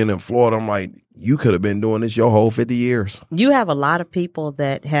about being in Florida. I'm like, you could have been doing this your whole 50 years. You have a lot of people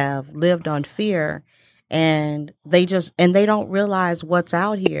that have lived on fear. And they don't realize what's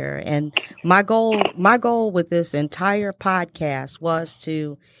out here. And my goal with this entire podcast was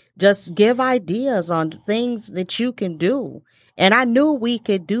to just give ideas on things that you can do. And I knew we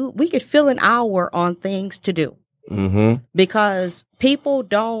could fill an hour on things to do. Mm-hmm. Because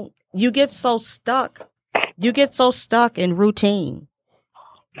you get so stuck in routine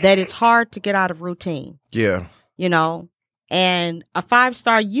that it's hard to get out of routine. Yeah. And a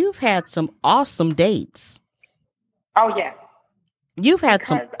 5-star, you've had some awesome dates. Oh, yeah. You've had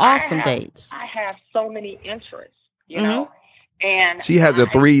some awesome dates. I have so many interests, and she has a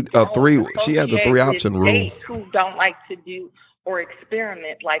three option rule. Who don't like to do or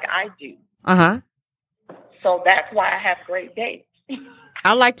experiment like I do. So that's why I have great dates.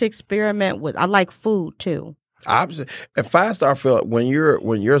 I like to experiment I like food too. Opposite. At 5-star, feel when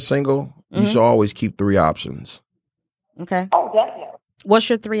you're single, you should always keep 3 options. Okay. Oh, definitely. What's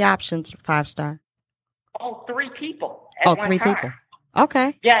your 3 options, 5-star? Oh, 3 people at one 3 time. people.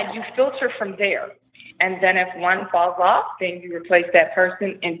 Okay. Yeah, you filter from there. And then if one falls off, then you replace that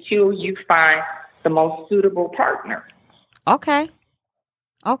person until you find the most suitable partner. Okay.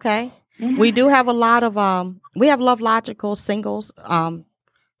 Mm-hmm. We do have a lot of we have Love Logical singles,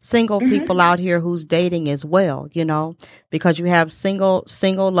 single people out here who's dating as well, because you have single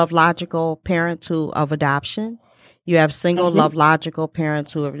Love Logical parents of adoption. You have single Love Logical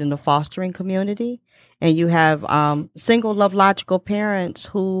parents who are in the fostering community, and you have single Love Logical parents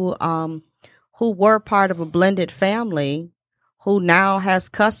who were part of a blended family who now has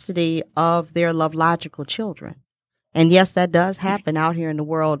custody of their Love Logical children. And yes, that does happen out here in the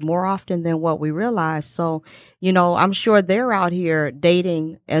world more often than what we realize. So, I'm sure they're out here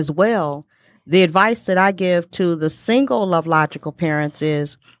dating as well. The advice that I give to the single Love Logical parents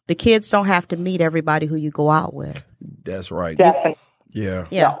is the kids don't have to meet everybody who you go out with. That's right. Definitely. Yeah.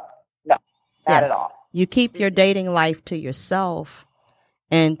 No, not at all. You keep your dating life to yourself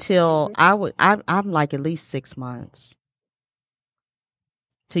until I'm like at least 6 months.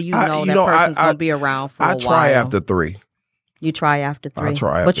 Till person's going to be around for a while. I try after 3. You try after 3. I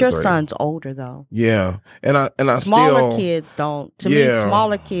try after but your 3. son's older though. Yeah. And I smaller kids don't. To me,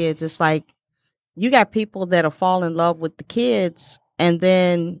 smaller kids, it's like you got people that'll fall in love with the kids and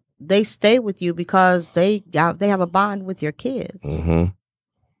then they stay with you because they have a bond with your kids. Mm-hmm.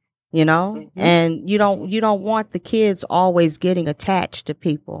 You know? And you don't want the kids always getting attached to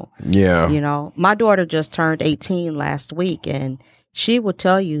people. Yeah. You know, my daughter just turned 18 last week and she will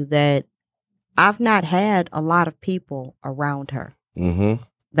tell you that I've not had a lot of people around her. Mm-hmm.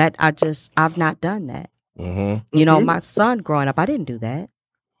 That I've not done that. Mm-hmm. You know, my son growing up, I didn't do that.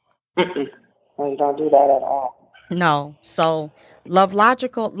 Well, you don't do that at all. No. So love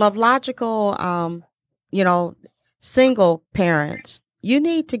logical, single parents, you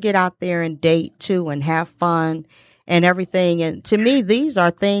need to get out there and date too and have fun and everything. And to me, these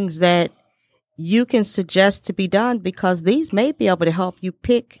are things that you can suggest to be done because these may be able to help you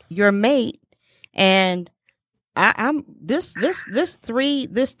pick your mate. And I'm this 3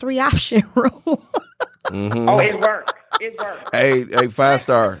 option rule. Mm-hmm. Oh, it works. It works. Hey,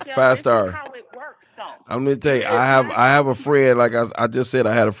 5-star. How it works, though. I'm gonna tell you, I have a friend, like I just said,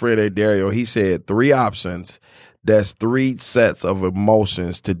 I had a friend named Dario. He said 3 options. That's 3 sets of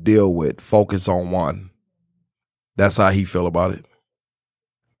emotions to deal with. Focus on one. That's how he feel about it.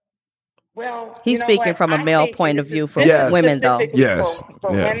 Well, he's speaking from a male point of view for women, though. Yes.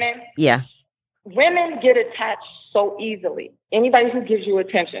 For women. Yeah. Women get attached so easily. Anybody who gives you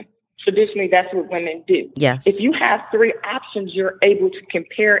attention, traditionally, that's what women do. Yes. If you have 3 options, you're able to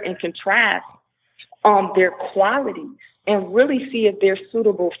compare and contrast their qualities and really see if they're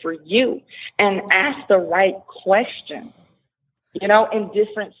suitable for you and ask the right question, in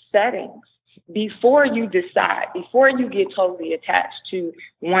different settings before you decide, before you get totally attached to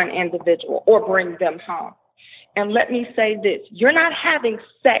one individual or bring them home. And let me say this, you're not having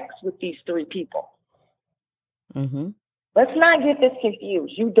sex with these 3 people. Mm-hmm. Let's not get this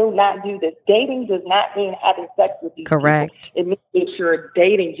confused. You do not do this. Dating does not mean having sex with these Correct. people. It means that you're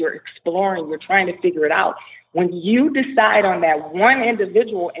dating, you're exploring, you're trying to figure it out. When you decide on that one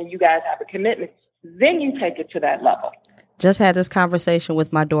individual and you guys have a commitment, then you take it to that level. Just had this conversation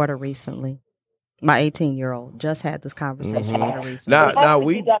with my daughter recently. My 18-year-old just had this conversation with her recently. Now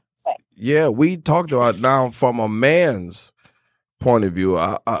we talked about now from a man's point of view.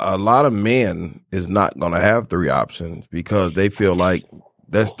 A lot of men is not going to have 3 options because they feel like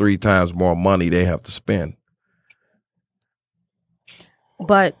that's 3 times more money they have to spend.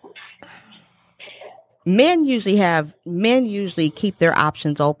 But men usually keep their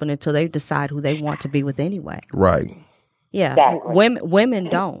options open until they decide who they want to be with anyway. Right. Yeah. Exactly. Women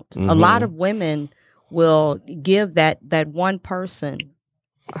don't. Mm-hmm. A lot of women will give that one person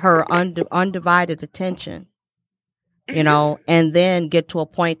her undivided attention, and then get to a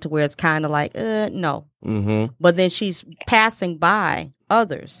point to where it's kind of like, no. Mm-hmm. But then she's passing by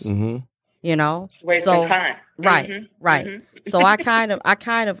others, Mm-hmm. Wasting time. Right, Mm-hmm. right. Mm-hmm. So I kind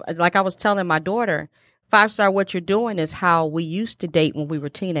of, like I was telling my daughter, 5-star, what you're doing is how we used to date when we were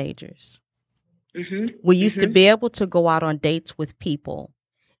teenagers. Mm-hmm. We used to be able to go out on dates with people.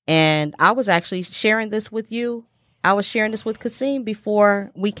 And I was actually sharing this with you. I was sharing this with Kasim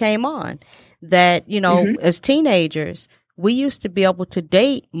before we came on. That, as teenagers, we used to be able to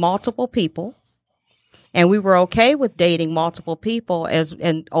date multiple people. And we were okay with dating multiple people as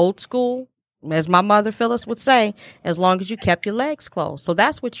in old school, as my mother Phyllis would say, as long as you kept your legs closed. So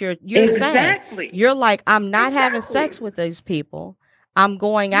that's what you're Exactly. saying. You're like, I'm not having sex with these people. I'm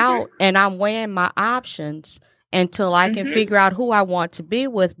going out and I'm weighing my options until I can figure out who I want to be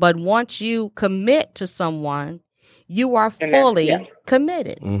with. But once you commit to someone, you are fully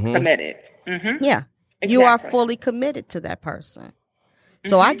committed. Mm-hmm. Committed. Mm-hmm. Yeah. Exactly. You are fully committed to that person.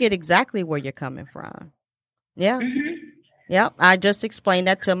 So I get exactly where you're coming from. Yeah. Mm-hmm. Yep. I just explained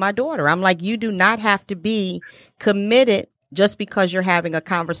that to my daughter. I'm like, you do not have to be committed just because you're having a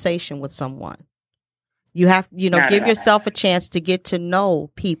conversation with someone. You have, give yourself a chance to get to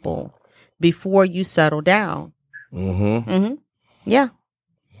know people before you settle down. Mm-hmm. Mm-hmm. Yeah.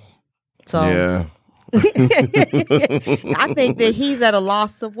 So yeah. I think that he's at a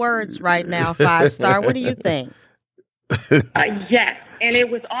loss of words right now, 5-star. What do you think? Yes. And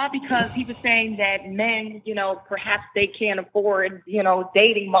it was all because he was saying that men, perhaps they can't afford,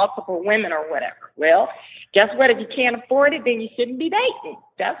 dating multiple women or whatever. Well, guess what? If you can't afford it, then you shouldn't be dating.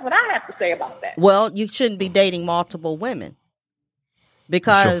 That's what I have to say about that. Well, you shouldn't be dating multiple women.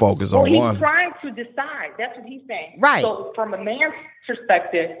 Because you should focus on one. He's trying to decide. That's what he's saying. Right. So from a man's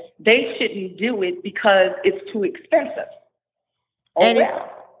perspective, they shouldn't do it because it's too expensive. Oh, And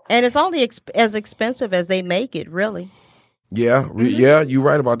well. it's only as expensive as they make it, really. Yeah, yeah, you're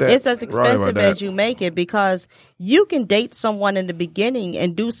right about that. It's as Right about expensive that. as you make it, because you can date someone in the beginning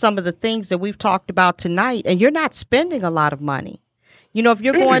and do some of the things that we've talked about tonight, and you're not spending a lot of money. You know, if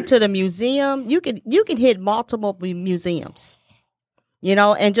you're going to the museum, you can hit multiple museums, you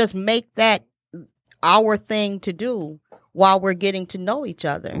know, and just make that our thing to do while we're getting to know each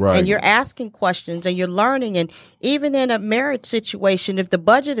other. Right. And you're asking questions and you're learning. And even in a marriage situation, if the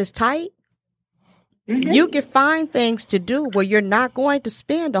budget is tight, you can find things to do where you're not going to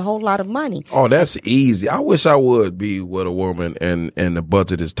spend a whole lot of money. Oh, that's easy. I wish I would be with a woman and the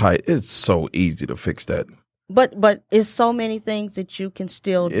budget is tight. It's so easy to fix that. But it's so many things that you can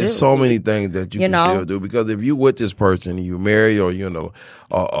still do. It's so many things that you can know? still do, because if you with this person, you married, or you know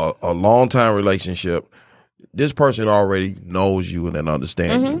a long time relationship, this person already knows you and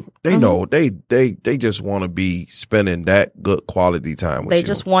understands you. They know they just want to be spending that good quality time with They you.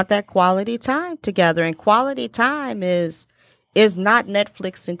 just want that quality time together, and quality time is not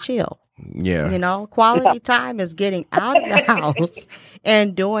Netflix and chill. Yeah. You know, quality time is getting out of the house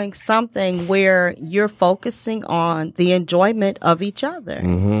and doing something where you're focusing on the enjoyment of each other.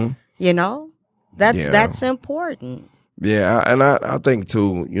 You know, that's important. Yeah, and I think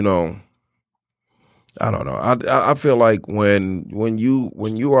too, you know, I don't know. I feel like when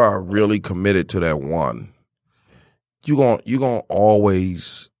you are really committed to that one, you gonna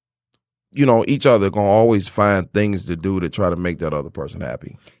always, you know, each other gonna always find things to do to try to make that other person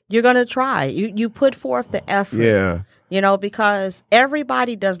happy. You're going to try. You put forth the effort. Yeah. You know, because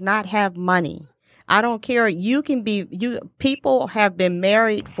everybody does not have money. I don't care. People have been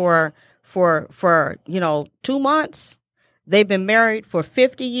married for 2 months. They've been married for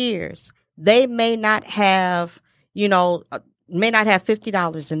 50 years. They may not have,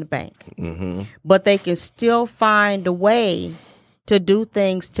 $50 in the bank, but they can still find a way to do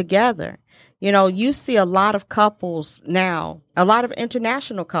things together. You know, you see a lot of couples now, a lot of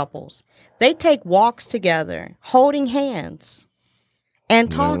international couples, they take walks together, holding hands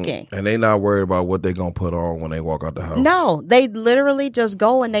and talking. And they not worried about what they're going to put on when they walk out the house. No, they literally just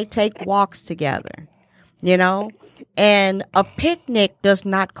go and they take walks together, you know, and a picnic does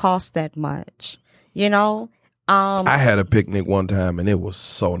not cost that much, you know. I had a picnic one time and it was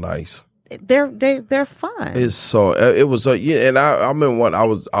so nice. They're fun. It's so it was yeah, and I remember when I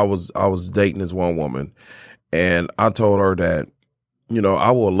was dating this one woman, and I told her that, you know,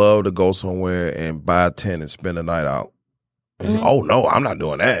 I would love to go somewhere and buy a tent and spend the night out. And oh no, I'm not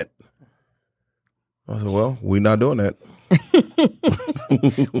doing that. I said, well, we're not doing that.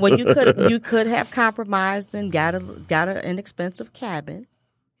 Well, you could have compromised and got an inexpensive cabin.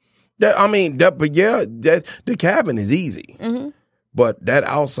 But the cabin is easy. But that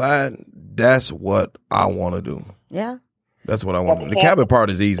outside, that's what I want to do. Yeah. That's what I want to do. The cabin part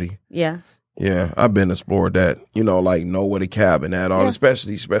is easy. Yeah. Yeah, I've been explored that. You know, like know where the cabin at, all,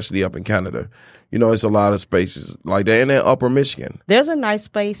 especially up in Canada. You know, it's a lot of spaces like that, and in Upper Michigan. There's a nice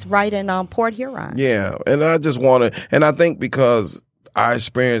space right in Port Huron. Yeah, and I just want to, and I think because I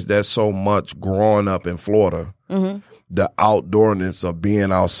experienced that so much growing up in Florida, the outdoorness of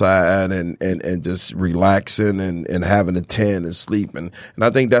being outside and just relaxing and having a tent and sleeping, and I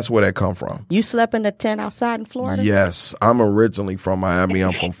think that's where that come from. You slept in a tent outside in Florida? Yes, I'm originally from Miami.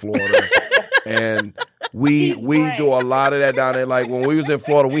 I'm from Florida. And we do a lot of that down there. Like when we was in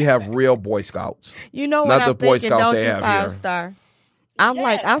Florida, we have real Boy Scouts. You know what Not I'm the Boy thinking, Scouts don't they you, have Five here. Star?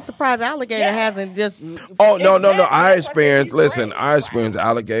 I'm surprised Alligator hasn't just... Oh, no. I experienced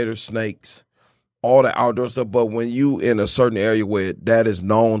alligators, snakes, all the outdoor stuff. But when you in a certain area where that is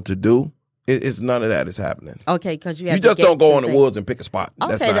known to do, it's none of that is happening. Okay, because you just don't go in the woods and pick a spot.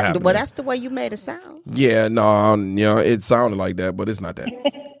 Okay, That's not happening. Well, that's the way you made it sound. Yeah, no, you know, it sounded like that, but it's not that.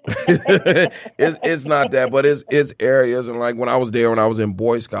 it's not that, but it's areas. And like when I was there, when I was in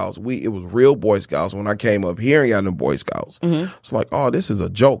Boy Scouts, it was real Boy Scouts. When I came up here and got in Boy Scouts, it's like, oh, this is a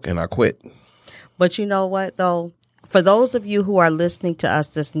joke, and I quit. But you know what, though? For those of you who are listening to us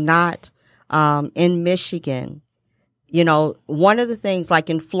that's not in Michigan, you know, one of the things, like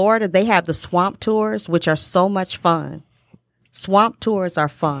in Florida, they have the swamp tours, which are so much fun. Swamp tours are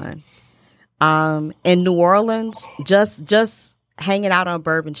fun. In New Orleans, just hanging out on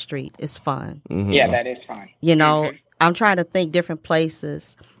Bourbon Street is fun. Yeah, that is fun. You know, I'm trying to think different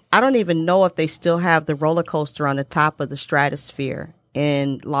places. I don't even know if they still have the roller coaster on the top of the Stratosphere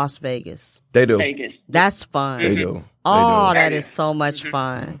in Las Vegas. They do. Vegas. That's fun. They do. Oh, that is so much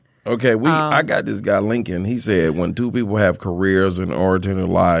fun. Okay, I got this guy Lincoln. He said when two people have careers and ordinary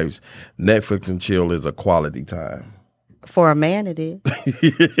lives, Netflix and chill is a quality time. For a man, it is. Okay.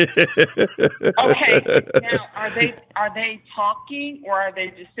 Now, are they talking or are they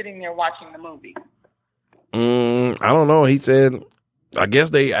just sitting there watching the movie? I don't know. He said, I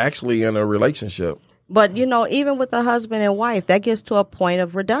guess they actually in a relationship. But, even with a husband and wife, that gets to a point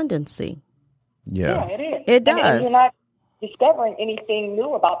of redundancy. Yeah, it is. It does. And you're not discovering anything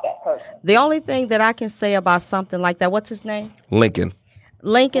new about that person. The only thing that I can say about something like that, what's his name?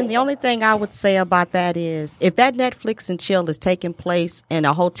 Lincoln, the only thing I would say about that is if that Netflix and chill is taking place in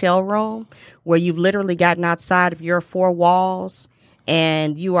a hotel room where you've literally gotten outside of your four walls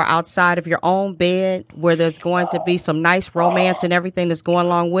and you are outside of your own bed where there's going to be some nice romance and everything that's going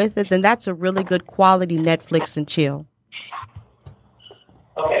along with it, then that's a really good quality Netflix and chill.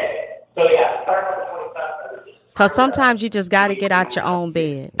 Okay. So, yeah, start with the 25. Because sometimes you just got to get out your own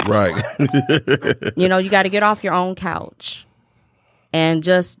bed. right? You got to get off your own couch and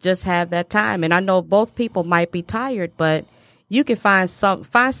just have that time. And I know both people might be tired, but you can find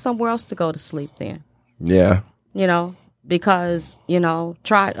somewhere else to go to sleep then. Yeah. Because,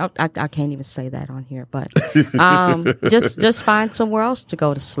 try, I can't even say that on here, but just find somewhere else to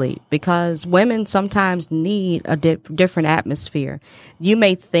go to sleep because women sometimes need a different atmosphere. You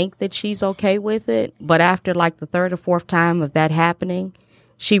may think that she's okay with it, but after like the third or fourth time of that happening,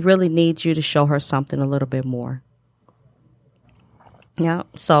 she really needs you to show her something a little bit more. Yeah.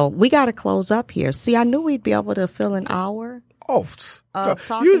 So we got to close up here. See, I knew we'd be able to fill an hour. Oh,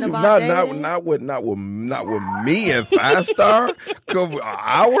 Talking about dating? not with me and 5 Star. An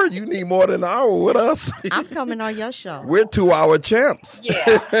hour? You need more than an hour with us. I'm coming on your show. We're 2-hour champs.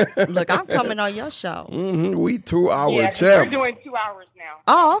 Yeah. Look, I'm coming on your show. We 2-hour champs. We're doing 2 hours now.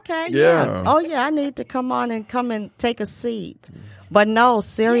 Oh, okay. Yeah. Oh, yeah. I need to come and take a seat. But no,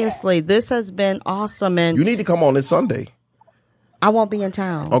 seriously, this has been awesome. And You need to come on this Sunday. I won't be in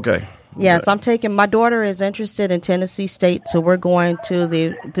town. Okay. Yes, I'm taking. My daughter is interested in Tennessee State, so we're going to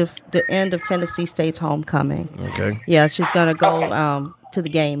the end of Tennessee State's homecoming. Okay. Yeah, she's gonna go to the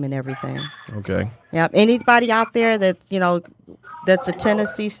game and everything. Okay. Yeah. Anybody out there that that's a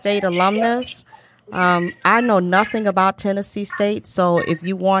Tennessee State alumnus? I know nothing about Tennessee State, so if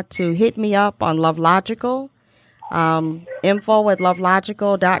you want to hit me up on Love Logical.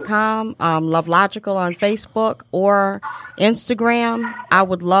 info@lovelogical.com, Lovelogical on Facebook or Instagram. I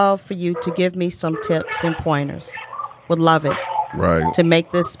would love for you to give me some tips and pointers. Would love it. Right. To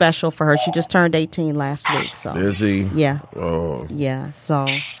make this special for her. She just turned 18 last week. So Is he? Yeah. Oh. Yeah. So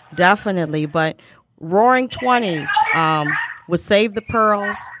definitely. But Roaring 20s would Save the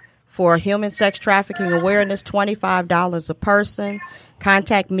Pearls for human sex trafficking awareness, $25 a person.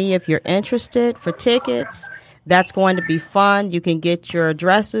 Contact me if you're interested for tickets. That's going to be fun. You can get your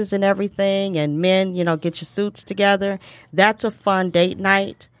addresses and everything, and men, get your suits together. That's a fun date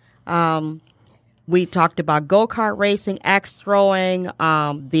night. We talked about go-kart racing, axe throwing,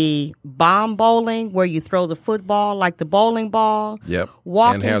 the bomb bowling, where you throw the football like the bowling ball. Yep.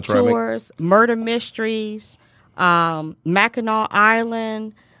 Walking tours, murder mysteries, Mackinac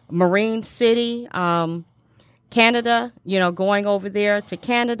Island, Marine City, Canada, going over there to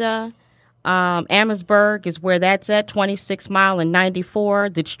Canada. Amherstburg is where that's at, 26 Mile and 94.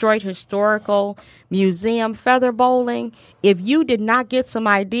 Detroit Historical Museum, feather bowling. If you did not get some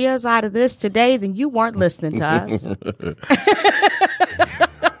ideas out of this today, then you weren't listening to us.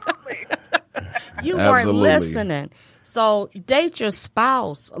 You weren't listening. So date your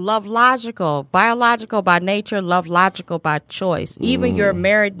spouse. Love Logical. Biological by nature, Love Logical by choice. Even your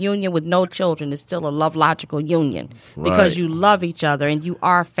married union with no children is still a Love Logical union because you love each other and you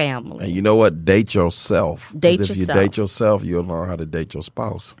are family. And you know what? Date yourself. Date if yourself. you date yourself, you'll learn how to date your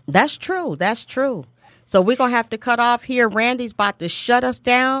spouse. That's true. That's true. So we're going to have to cut off here. Randy's about to shut us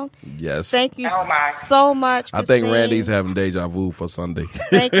down. Yes. Thank you so much, I think Kasim. Randy's having deja vu for Sunday.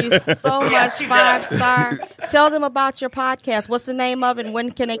 Thank you so much, 5 Star. Tell them about your podcast. What's the name of it and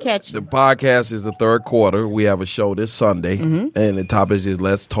when can they catch you? The podcast is the third quarter. We have a show this Sunday, and the topic is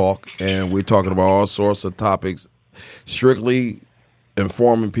Let's Talk, and we're talking about all sorts of topics, strictly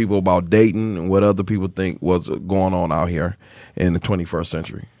informing people about dating and what other people think was going on out here in the 21st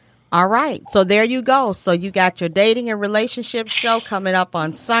century. All right. So there you go. So you got your dating and relationship show coming up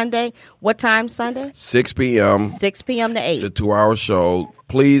on Sunday. What time Sunday? 6 p.m. 6 p.m. to 8. The 2-hour show.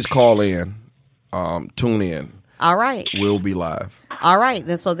 Please call in. Tune in. All right. We'll be live. All right.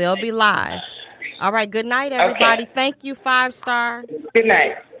 And so they'll be live. All right. Good night, everybody. Okay. Thank you, 5 Star. Good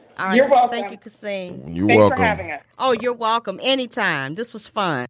night. All right. You're welcome. Thank you, Kasim. You're Thanks welcome. for having us. Oh, you're welcome. Anytime. This was fun.